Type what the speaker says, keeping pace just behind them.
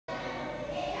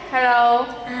Hello.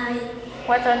 Hi,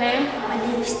 What's your name? my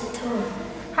name is Tom.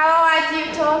 How old are you,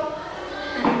 Tom?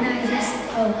 I'm 9 years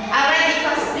old. Are you ready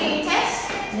for speaking test?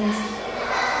 Yes.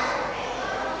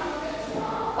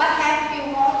 What have you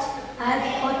watched? I've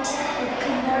got a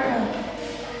camera.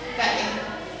 Got it.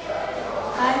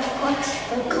 I've got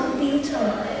a computer.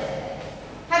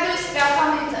 How do you spell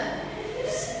computer?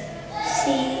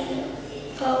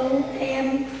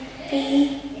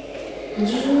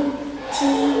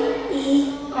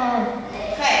 C-O-M-P-U-T-E-R.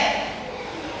 Okay.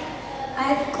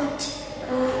 I've got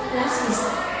glasses.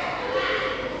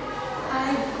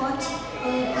 I've got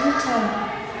a guitar.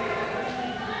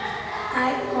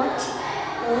 I've got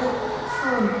a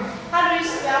phone. How do you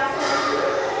spell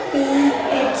phone?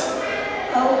 P-H-O-N-E.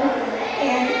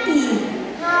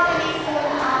 How many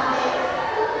phones are there?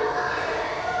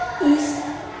 Is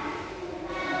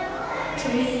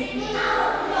three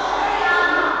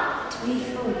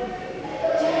phone.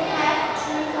 Do you have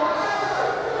 3 phones?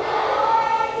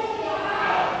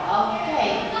 Okay.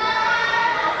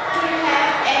 Do you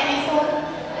have any phone?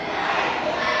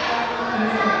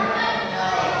 No. No.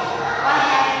 What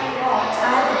have you got?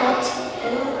 I've got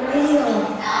a radio.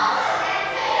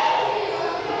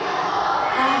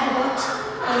 I've got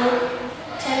a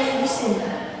television.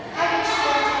 How do you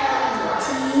spell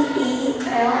television?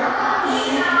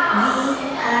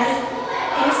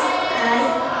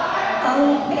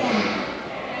 T-E-L-E-V-I-S-I-O-N.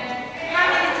 How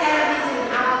many televisions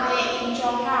are there in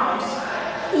your house?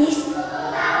 Is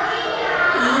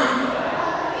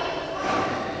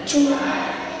Trung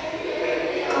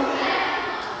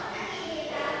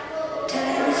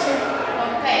television.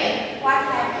 Okay. What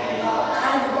have you got?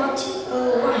 I've got a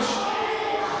watch.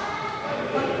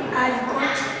 I've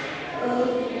got a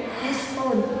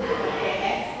headphone.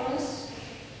 Headphones.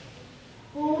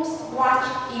 Whose watch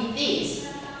is this?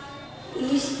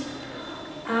 Is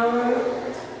our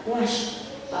watch.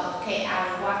 Okay,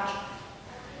 our watch.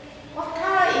 What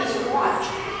color is your watch?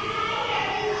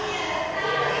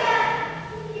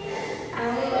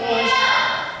 Our watch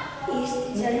is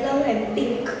yellow and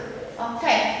pink.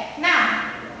 Okay,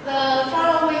 now the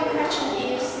following question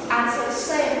is answer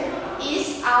same.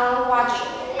 Is our watch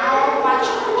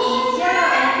is yellow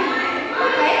and pink?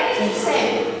 Okay,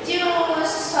 same.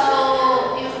 So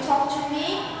you talk to me.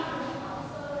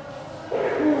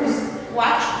 Whose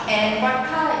watch and what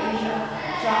color is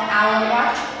our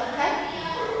watch? Okay.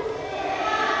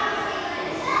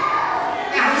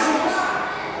 Now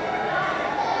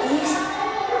Is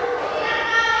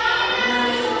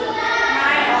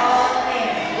mine or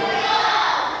there?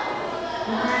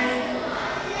 my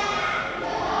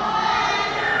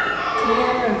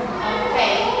camera.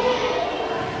 Okay.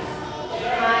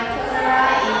 My camera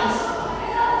is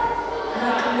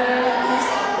My camera is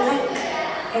black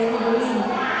and green.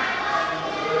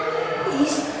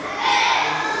 Is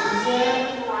the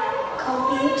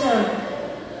computer.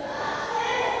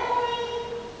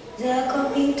 The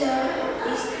computer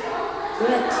is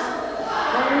red,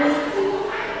 orange,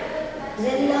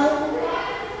 yellow,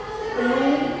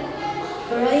 blue,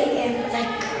 gray and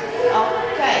black.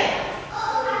 okay.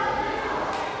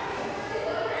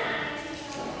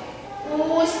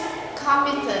 Whose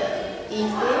computer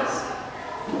is this?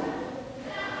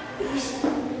 Is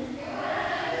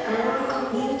our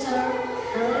computer.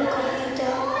 Our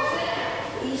computer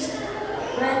is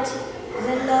red,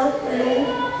 yellow, blue,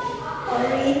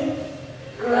 orange,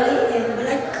 gray and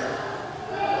black.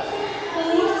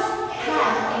 Whose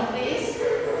pen is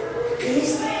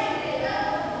this? Is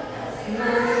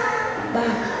my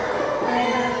bag. My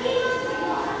bag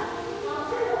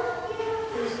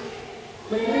is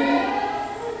blue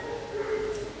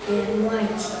and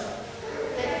white.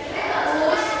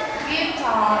 Whose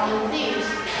guitar is this?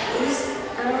 Is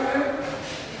our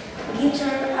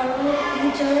guitar. Our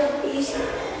guitar is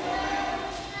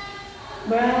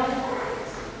brown,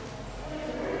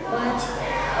 white,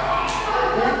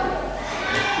 black,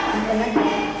 and black.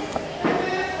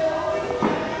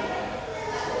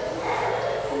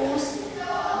 Whose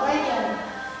radio?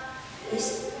 Is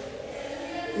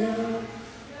the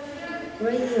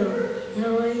radio. The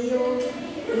radio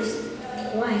is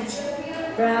white,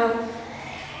 brown,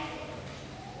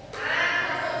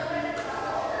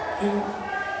 and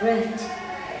red.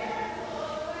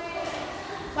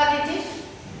 What is this?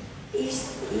 Is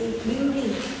a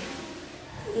building.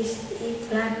 Is a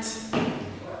flat.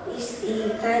 Is a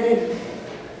garden.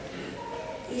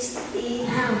 Is a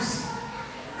house.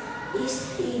 Is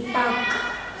a park.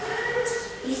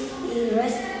 Is a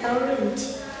restaurant.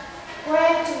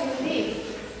 Where do you live?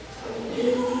 It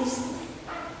is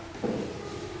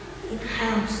in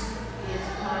house. It's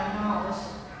my house.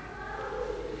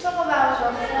 Talk about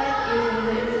your friend in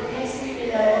the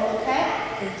below.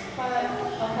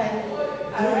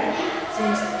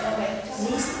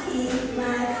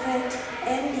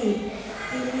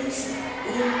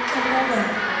 well.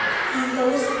 He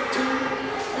goes to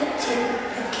Russian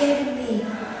Academy.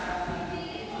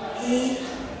 He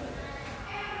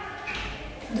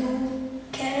do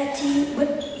karate,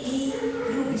 but he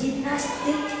do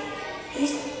gymnastics.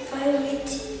 His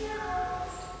favorite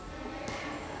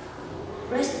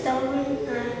restaurant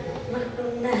are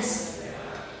McDonald's.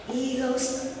 He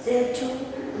goes there to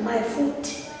buy food.